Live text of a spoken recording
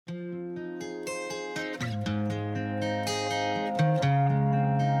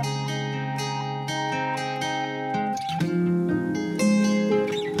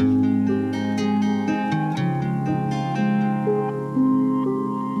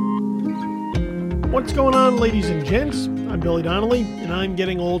What's going on, ladies and gents? I'm Billy Donnelly, and I'm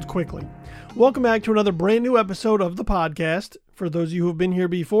getting old quickly. Welcome back to another brand new episode of the podcast. For those of you who have been here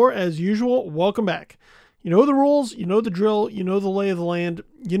before, as usual, welcome back. You know the rules, you know the drill, you know the lay of the land,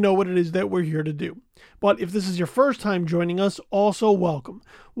 you know what it is that we're here to do. But if this is your first time joining us, also welcome.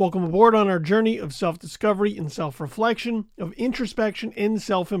 Welcome aboard on our journey of self-discovery and self-reflection, of introspection and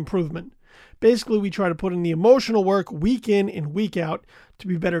self-improvement. Basically, we try to put in the emotional work week in and week out to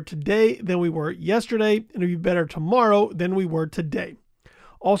be better today than we were yesterday and to be better tomorrow than we were today.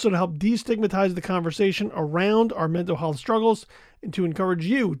 Also to help destigmatize the conversation around our mental health struggles and to encourage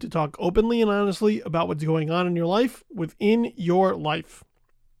you to talk openly and honestly about what's going on in your life within your life.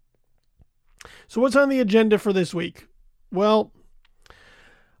 So what's on the agenda for this week? Well,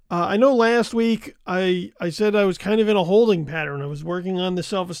 I know last week I said I was kind of in a holding pattern. I was working on the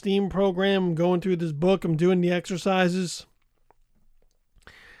self-esteem program, going through this book, I'm doing the exercises.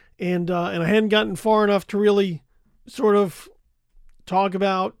 And I hadn't gotten far enough to really sort of talk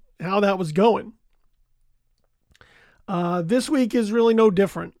about how that was going. This week is really no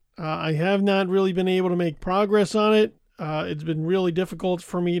different. I have not really been able to make progress on it. It's been really difficult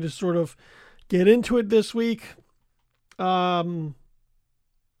for me to sort of get into it this week.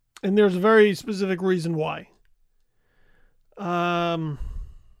 And there's a very specific reason why. This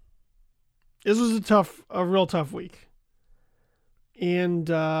was a real tough week. And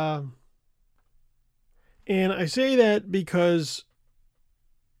I say that because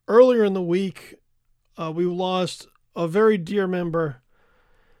earlier in the week, we lost a very dear member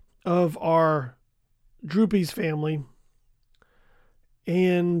of our Droopy's family.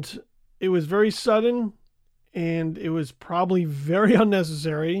 And it was very sudden, and it was probably very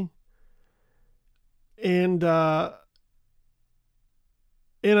unnecessary. And I've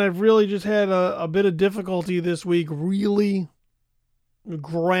really just had a bit of difficulty this week really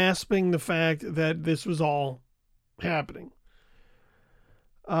grasping the fact that this was all happening.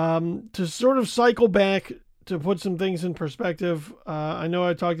 To sort of cycle back to put some things in perspective, I know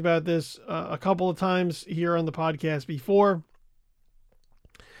I talked about this a couple of times here on the podcast before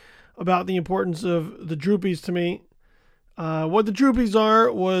about the importance of the Droopies to me. What the Droopies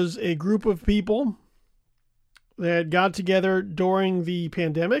was a group of people that got together during the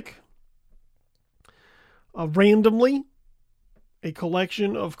pandemic, randomly, a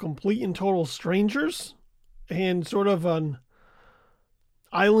collection of complete and total strangers and sort of an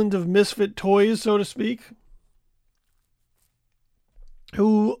island of misfit toys, so to speak,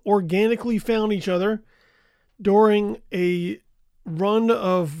 who organically found each other during a run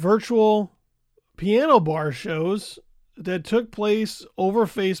of virtual piano bar shows that took place over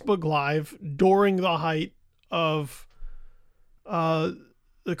Facebook Live during the height of the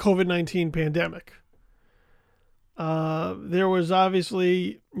COVID-19 pandemic. There was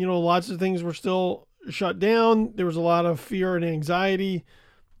obviously, lots of things were still shut down. There was a lot of fear and anxiety,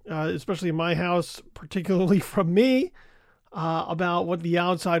 especially in my house, particularly from me, about what the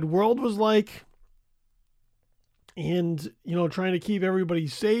outside world was like. And, trying to keep everybody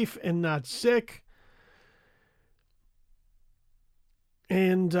safe and not sick.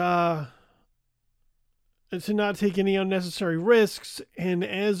 And to not take any unnecessary risks. And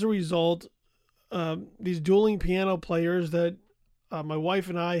as a result, these dueling piano players that my wife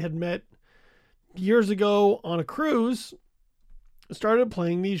and I had met years ago on a cruise started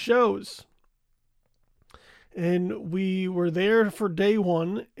playing these shows. And we were there for day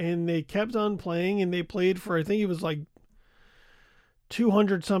one, and they kept on playing, and they played for, I think it was like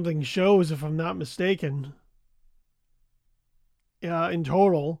 200 something shows, if I'm not mistaken, in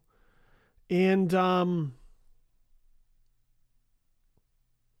total. And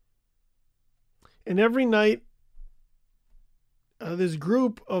every night, this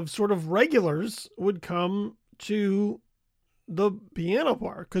group of sort of regulars would come to the piano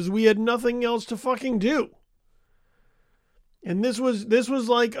bar because we had nothing else to fucking do. And this was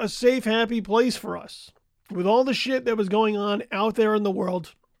like a safe, happy place for us. With all the shit that was going on out there in the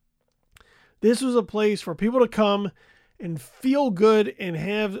world, this was a place for people to come and feel good and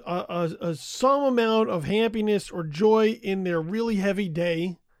have some amount of happiness or joy in their really heavy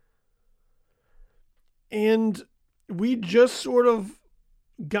day. And we just sort of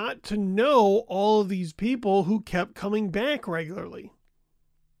got to know all of these people who kept coming back regularly.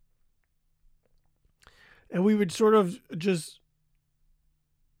 And we would sort of just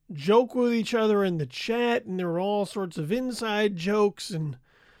joke with each other in the chat, and there were all sorts of inside jokes, and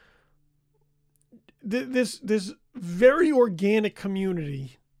this very organic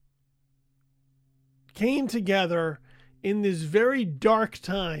community came together in this very dark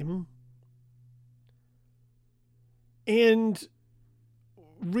time and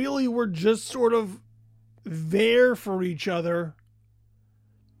really were just sort of there for each other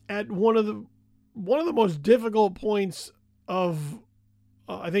at one of the most difficult points of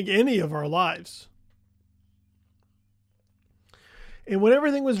I think any of our lives. And when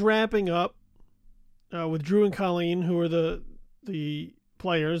everything was wrapping up with Drew and Colleen, who were the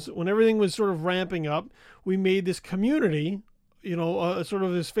players, when everything was sort of ramping up, we made this community, sort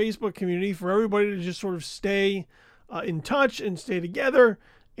of this Facebook community for everybody to just sort of stay in touch and stay together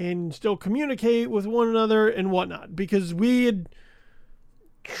and still communicate with one another and whatnot, because we had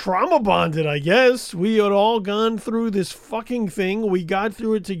trauma bonded, I guess. We had all gone through this fucking thing. We got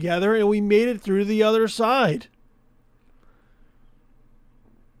through it together and we made it through the other side.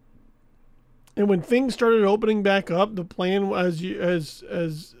 And when things started opening back up, the plan,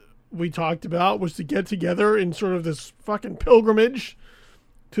 as we talked about, was to get together in sort of this fucking pilgrimage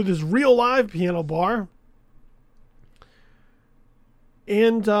to this real live piano bar.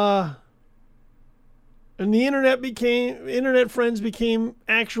 And the internet friends became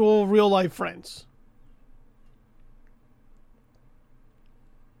actual real life friends.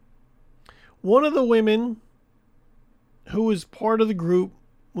 One of the women who was part of the group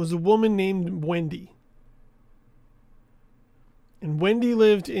was a woman named Wendy. And Wendy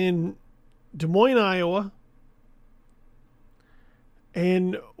lived in Des Moines, Iowa.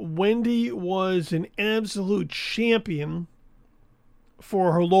 And Wendy was an absolute champion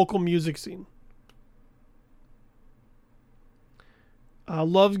for her local music scene. I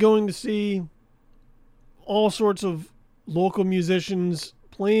loved going to see all sorts of local musicians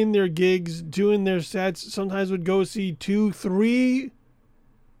playing their gigs, doing their sets. Sometimes would go see 2-3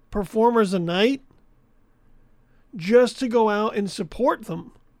 performers a night just to go out and support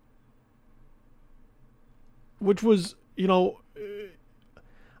them. Which was,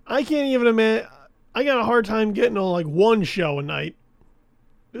 I can't even imagine. I got a hard time getting on like one show a night.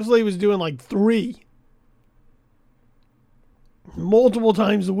 This lady was doing like 3. Multiple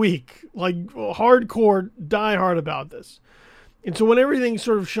times a week. Like hardcore, die hard about this. And so when everything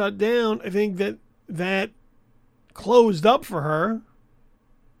sort of shut down, I think that closed up for her.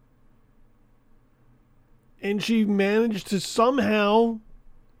 And she managed to somehow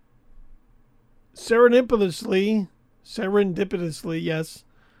serendipitously, yes,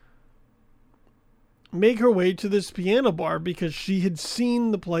 make her way to this piano bar because she had seen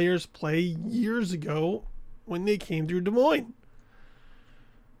the players play years ago when they came through Des Moines.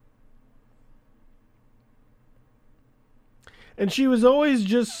 And she was always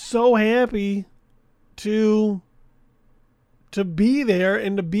just so happy to be there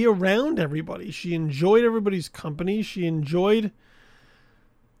and to be around everybody. She enjoyed everybody's company. She enjoyed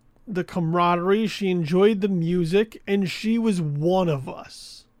the camaraderie. She enjoyed the music. And she was one of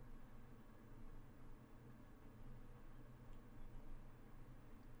us.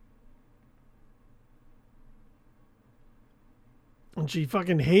 And she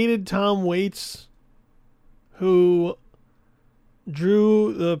fucking hated Tom Waits, who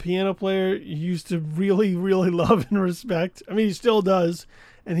Drew, the piano player, used to really, really love and respect. I mean, he still does.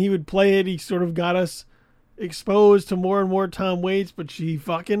 And he would play it. He sort of got us exposed to more and more Tom Waits, but she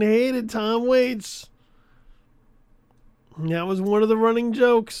fucking hated Tom Waits. And that was one of the running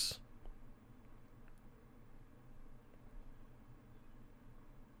jokes.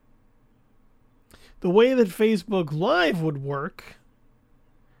 The way that Facebook Live would work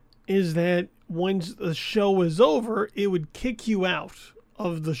is that once the show was over, it would kick you out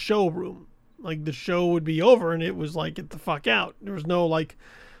of the showroom. Like the show would be over and it was like, get the fuck out. There was no like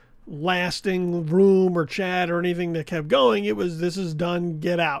lasting room or chat or anything that kept going. It was, this is done,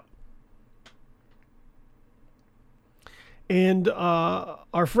 get out. And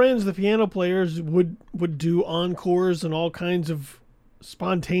our friends, the piano players, would do encores and all kinds of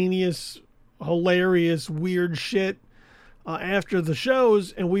spontaneous, hilarious, weird shit after the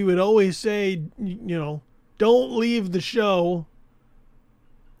shows, and we would always say, don't leave the show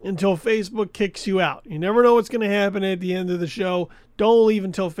until Facebook kicks you out. You never know what's going to happen at the end of the show. Don't leave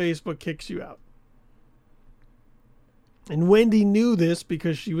until Facebook kicks you out. And Wendy knew this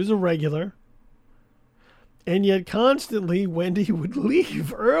because she was a regular. And yet constantly Wendy would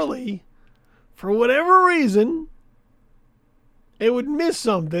leave early for whatever reason. It would miss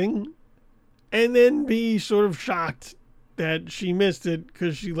something and then be sort of shocked that she missed it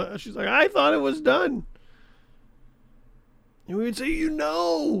because she's like, I thought it was done. And we would say,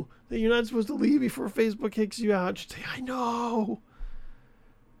 that you're not supposed to leave before Facebook kicks you out. She'd say, I know.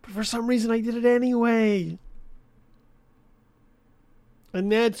 But for some reason I did it anyway.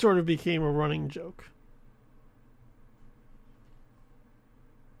 And that sort of became a running joke.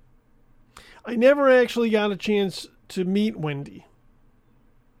 I never actually got a chance to meet Wendy.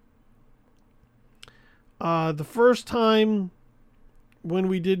 The first time when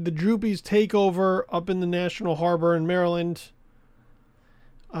we did the Droopies takeover up in the National Harbor in Maryland,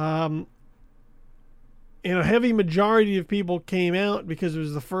 and a heavy majority of people came out because it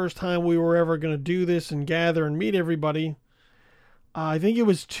was the first time we were ever going to do this and gather and meet everybody. I think it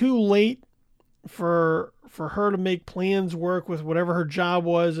was too late for her to make plans work with whatever her job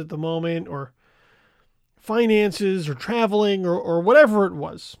was at the moment, or finances, or traveling, or whatever it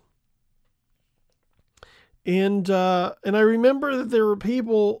was. And I remember that there were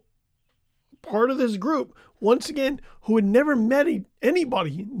people, part of this group, once again, who had never met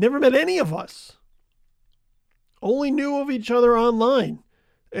anybody, never met any of us, only knew of each other online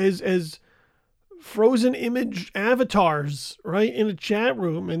as frozen image avatars, right, in a chat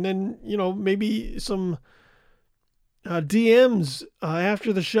room, and then, maybe some DMs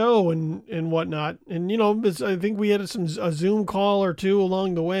after the show and whatnot. And, I think we had a Zoom call or two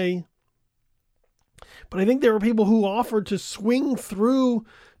along the way. But I think there were people who offered to swing through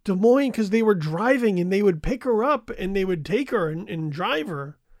Des Moines because they were driving, and they would pick her up and they would take her and drive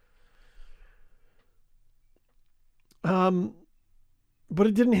her. But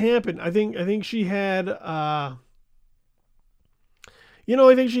it didn't happen. I think she had, I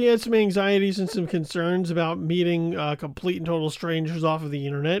think she had some anxieties and some concerns about meeting complete and total strangers off of the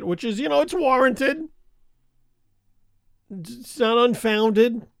internet, which is, it's warranted. It's not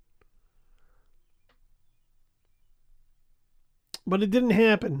unfounded. But it didn't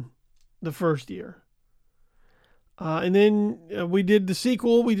happen the first year. And then we did the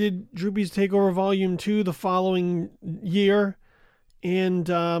sequel. We did Droopies Takeover Volume 2 the following year. And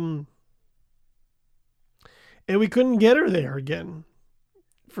we couldn't get her there again.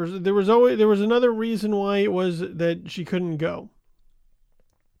 There was another reason why it was that she couldn't go.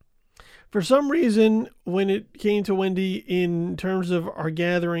 For some reason, when it came to Wendy in terms of our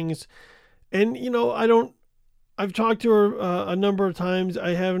gatherings, and I've talked to her a number of times.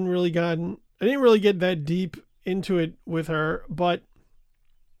 I didn't really get that deep into it with her, but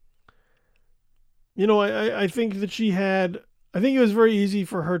I think that I think it was very easy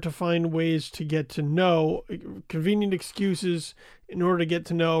for her to find ways to get to know, convenient excuses in order to get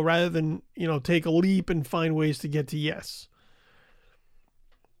to know, rather than, take a leap and find ways to get to yes.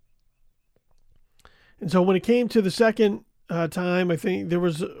 And so when it came to the second time, I think there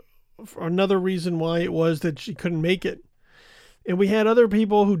was another reason why it was that she couldn't make it. And we had other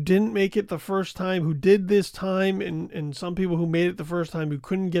people who didn't make it the first time who did this time, and some people who made it the first time who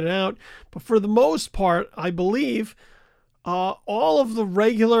couldn't get it out. But for the most part, I believe all of the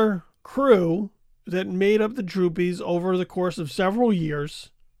regular crew that made up the Droopies over the course of several years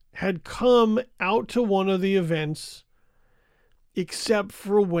had come out to one of the events, except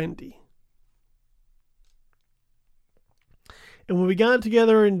for Wendy. And when we got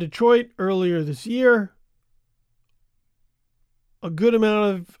together in Detroit earlier this year, a good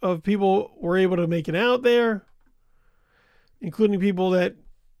amount of people were able to make it out there, including people that,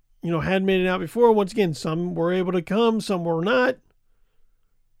 had made it out before. Once again, some were able to come, some were not.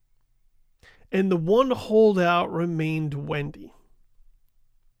 And the one holdout remained Wendy.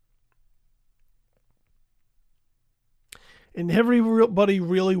 And everybody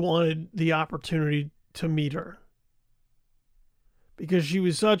really wanted the opportunity to meet her, because she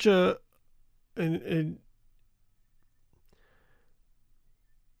was such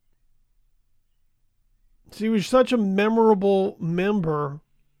she was such a memorable member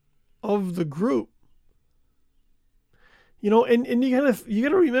of the group. And you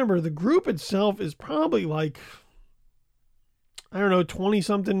gotta remember, the group itself is probably like, I don't know, 20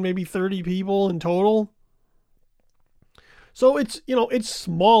 something, maybe 30 people in total. So it's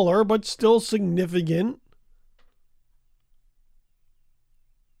smaller, but still significant.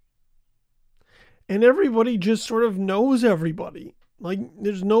 And everybody just sort of knows everybody. Like,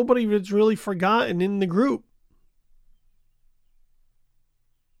 there's nobody that's really forgotten in the group.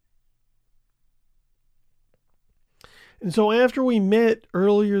 And so after we met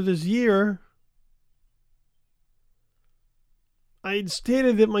earlier this year, I had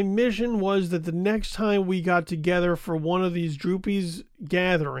stated that my mission was that the next time we got together for one of these Droopies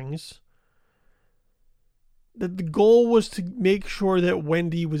gatherings, that the goal was to make sure that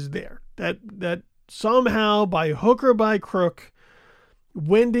Wendy was there. That somehow, by hook or by crook,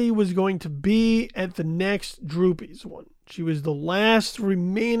 Wendy was going to be at the next Droopies one. She was the last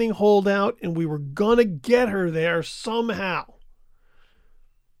remaining holdout, and we were going to get her there somehow.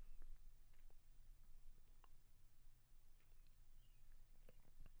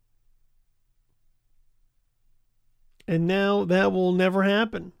 And now that will never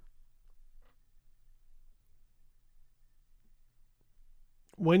happen.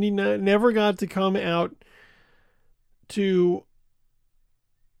 Wendy never got to come out to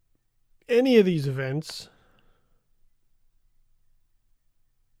any of these events.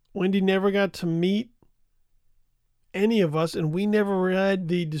 Wendy never got to meet any of us, and we never had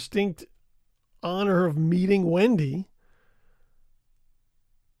the distinct honor of meeting Wendy.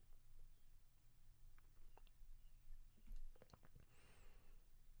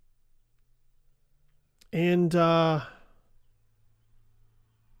 And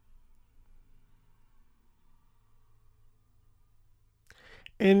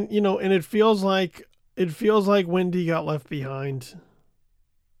and it feels like Wendy got left behind.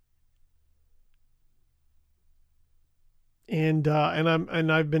 And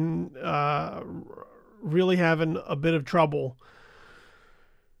I've been really having a bit of trouble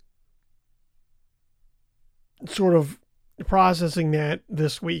sort of processing that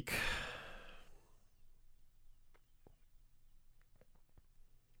this week.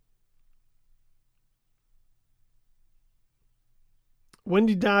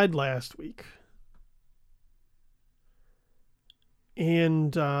 Wendy died last week.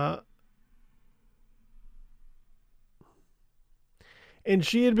 And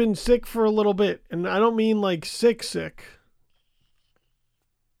she had been sick for a little bit. And I don't mean like sick.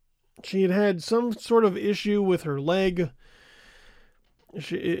 She had had some sort of issue with her leg.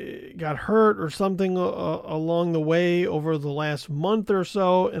 She got hurt or something along the way over the last month or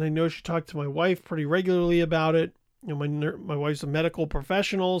so. And I know she talked to my wife pretty regularly about it. My wife's a medical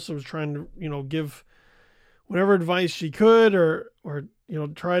professional, so was trying to, give whatever advice she could or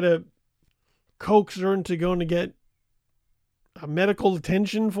try to coax her into going to get medical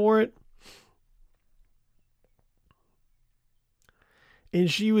attention for it. And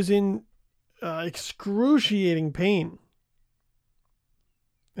she was in excruciating pain,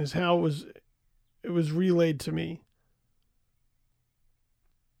 is how it was relayed to me.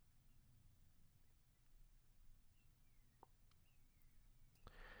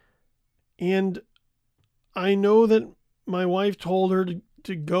 And I know that my wife told her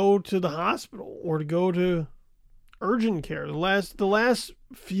to go to the hospital or to go to urgent care. The last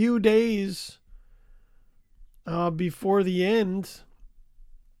few days before the end,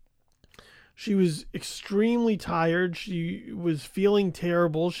 she was extremely tired. She was feeling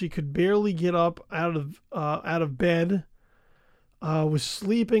terrible. She could barely get up out of bed. Was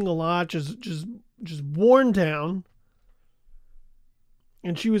sleeping a lot, just worn down.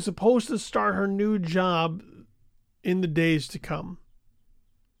 And she was supposed to start her new job in the days to come.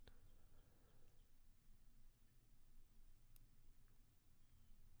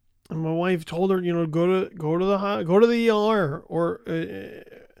 And my wife told her, go to the ER or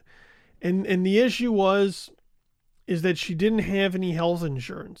and the issue is that she didn't have any health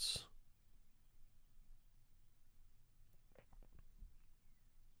insurance.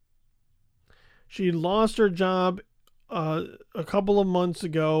 She had lost her job a couple of months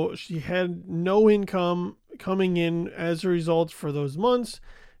ago. She had no income coming in as a result for those months,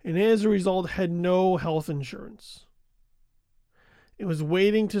 and as a result had no health insurance. It was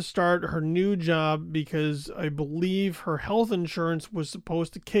waiting to start her new job because I believe her health insurance was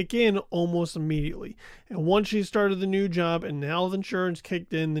supposed to kick in almost immediately. And once she started the new job and the health insurance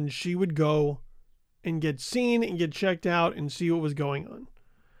kicked in, then she would go and get seen and get checked out and see what was going on.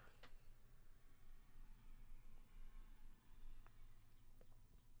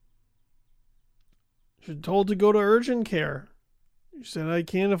 She was told to go to urgent care. She said, I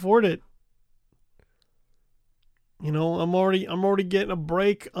can't afford it. I'm already getting a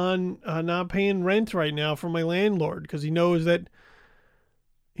break on not paying rent right now from my landlord because he knows that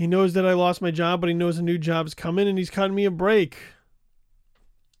I lost my job, but he knows a new job's coming and he's cutting me a break.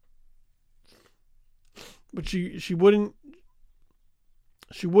 But she wouldn't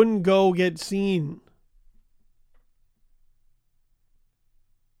go get seen.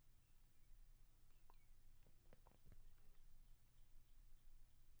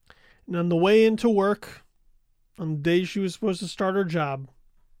 And on the way into work, on the day she was supposed to start her job,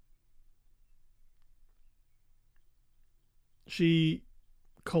 she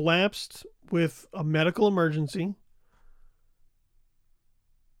collapsed with a medical emergency.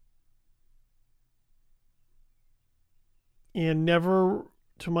 And never,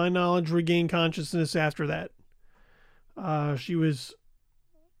 to my knowledge, regained consciousness after that.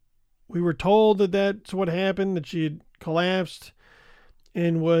 We were told that that's what happened, that she had collapsed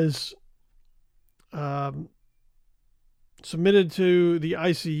and was submitted to the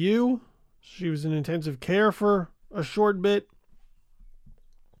ICU. She was in intensive care for a short bit.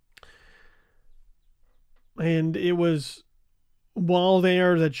 And it was while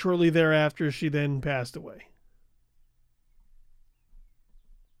there that shortly thereafter she then passed away.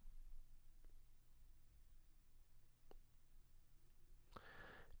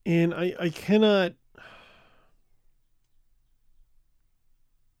 And I cannot.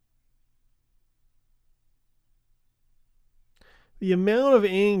 The amount of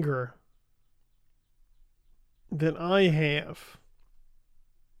anger that I have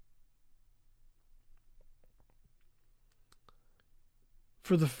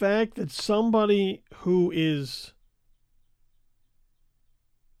for the fact that somebody who is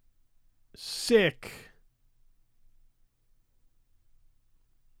sick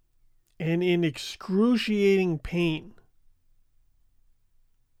and in excruciating pain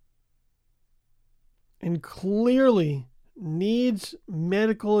and clearly needs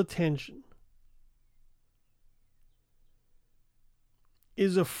medical attention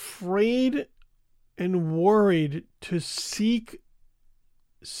is afraid and worried to seek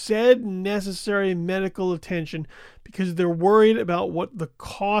said necessary medical attention because they're worried about what the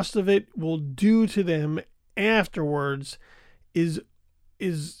cost of it will do to them afterwards is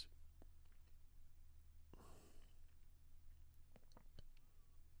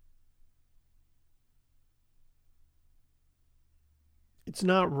it's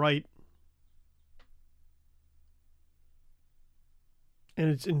not right, and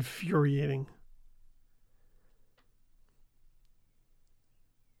it's infuriating.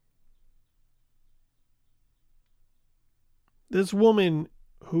 This woman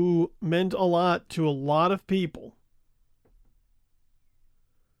who meant a lot to a lot of people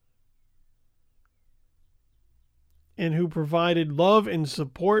and who provided love and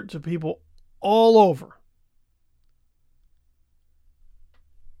support to people all over.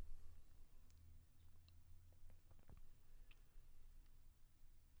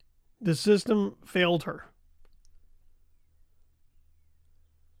 The system failed her.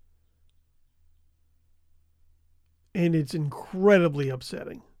 And it's incredibly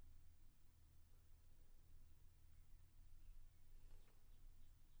upsetting.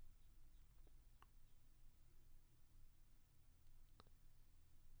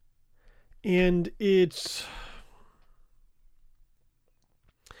 And it's,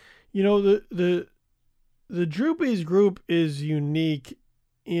 you know, the Droopies group is unique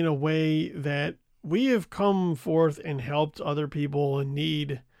in a way that we have come forth and helped other people in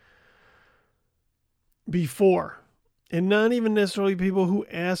need before, and not even necessarily people who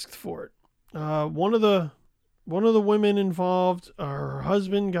asked for it. One of the women involved, her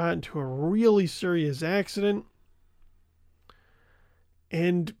husband got into a really serious accident,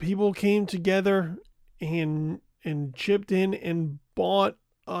 and people came together and chipped in and bought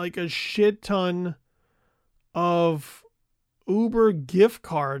like a shit ton of Uber gift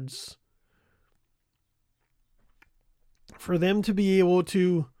cards for them to be able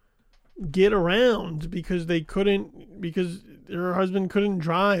to get around because her husband couldn't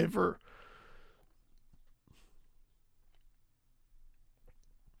drive. Or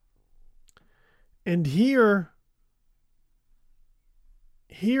and here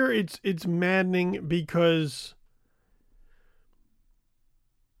it's maddening because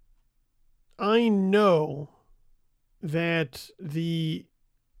I know that the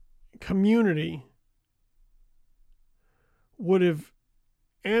community would have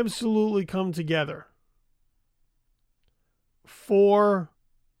absolutely come together for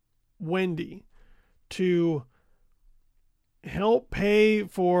Wendy to help pay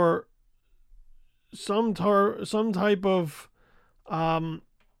for some type of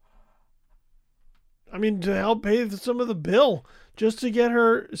to help pay some of the bill just to get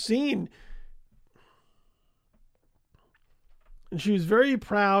her seen. And she was very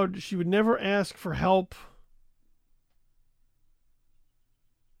proud. She would never ask for help.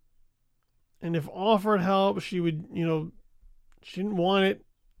 And if offered help, she would, she didn't want it.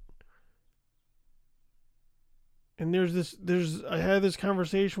 And I had this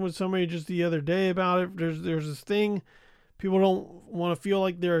conversation with somebody just the other day about it. There's this thing. People don't want to feel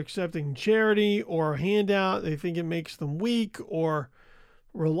like they're accepting charity or a handout. They think it makes them weak or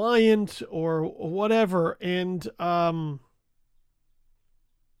reliant or whatever. And,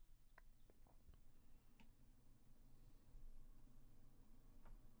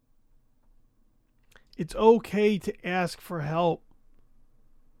 it's okay to ask for help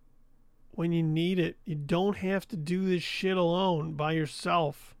when you need it. You don't have to do this shit alone by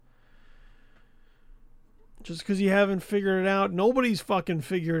yourself. Just because you haven't figured it out, nobody's fucking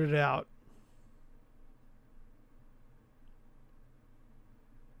figured it out.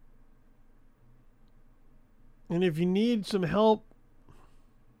 And if you need some help,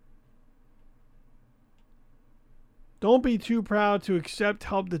 don't be too proud to accept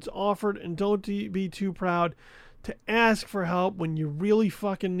help that's offered, and don't be too proud to ask for help when you really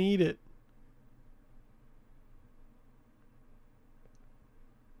fucking need it.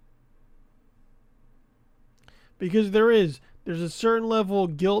 because there's a certain level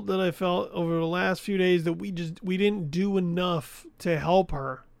of guilt that I felt over the last few days that we didn't do enough to help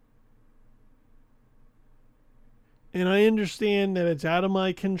her. And I understand that it's out of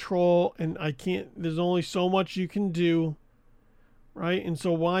my control and there's only so much you can do, right? And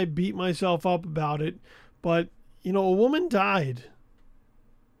so why beat myself up about it? But, a woman died.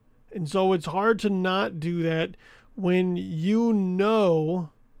 And so it's hard to not do that when you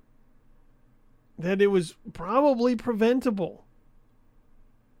know that it was probably preventable.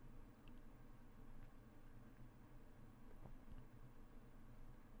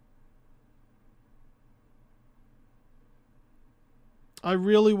 I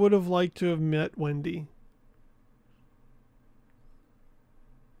really would have liked to have met Wendy.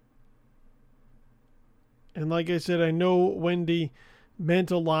 And like I said, I know Wendy meant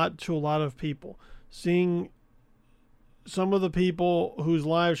a lot to a lot of people. Seeing some of the people whose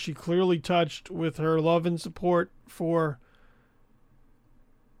lives she clearly touched with her love and support for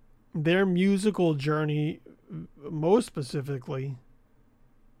their musical journey, most specifically,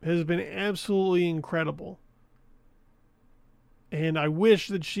 has been absolutely incredible. And I wish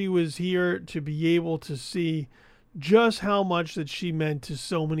that she was here to be able to see just how much that she meant to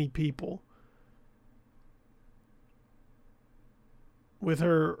so many people. With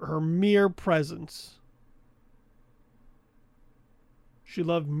her mere presence. She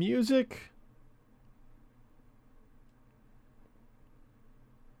loved music.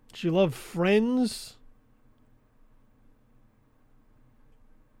 She loved friends.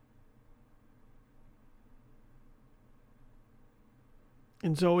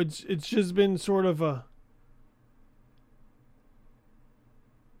 And so it's just been sort of a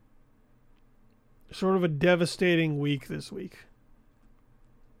devastating week this week.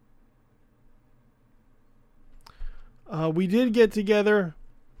 We did get together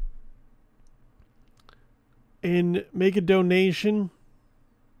and make a donation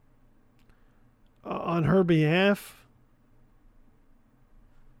on her behalf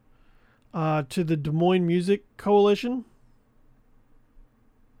to the Des Moines Music Coalition.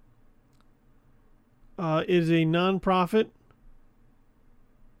 It is a nonprofit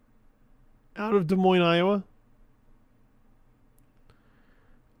out of Des Moines, Iowa,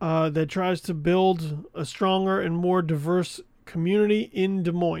 that tries to build a stronger and more diverse community in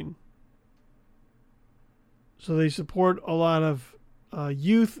Des Moines. So they support a lot of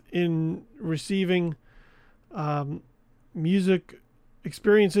youth in receiving music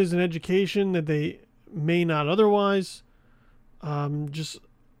experiences and education that they may not otherwise. Just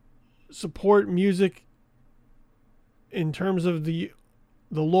support music in terms of the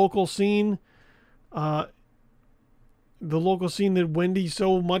local scene. The local scene that Wendy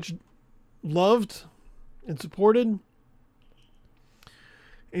so much loved and supported.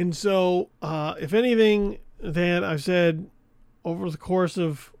 And so, if anything that I've said over the course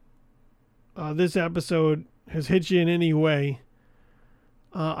of this episode has hit you in any way,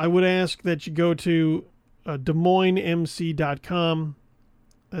 I would ask that you go to DesMoinesMC.com.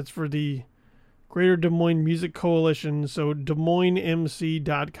 That's for the Greater Des Moines Music Coalition. So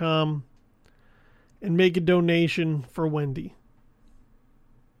DesMoinesMC.com. And make a donation for Wendy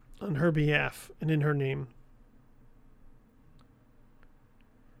on her behalf and in her name.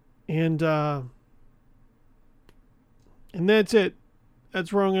 And that's it.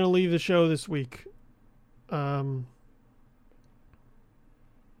 That's where I'm going to leave the show this week.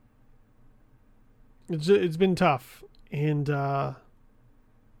 It's been tough, and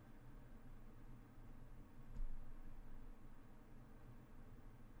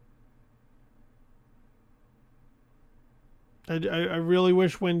I really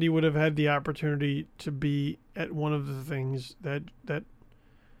wish Wendy would have had the opportunity to be at one of the things that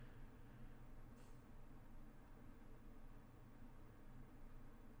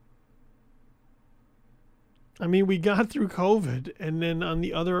I mean, we got through COVID, and then on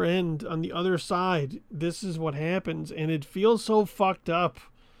the other end, on the other side, this is what happens, and it feels so fucked up.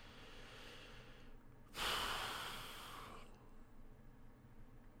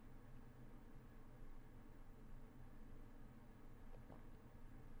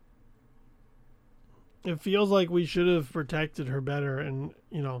 It feels like we should have protected her better, and,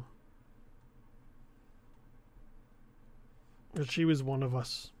 that she was one of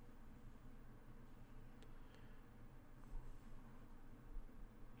us.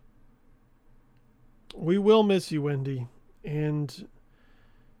 We will miss you, Wendy, and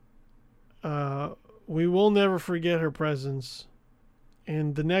we will never forget her presence.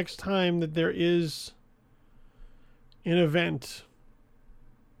 And the next time that there is an event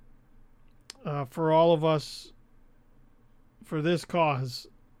for all of us for this cause,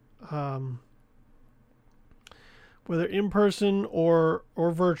 whether in person or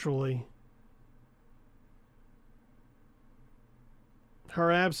virtually,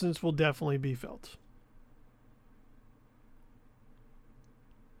 her absence will definitely be felt.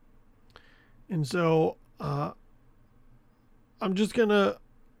 And so I'm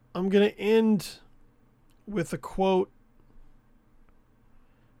gonna end with a quote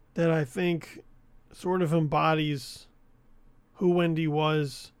that I think sort of embodies who Wendy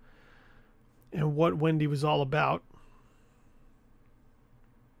was and what Wendy was all about.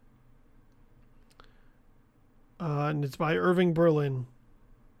 And it's by Irving Berlin.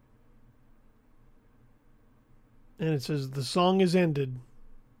 And it says, "The song is ended,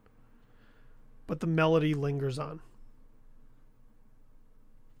 but the melody lingers on."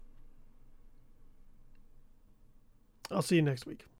 I'll see you next week.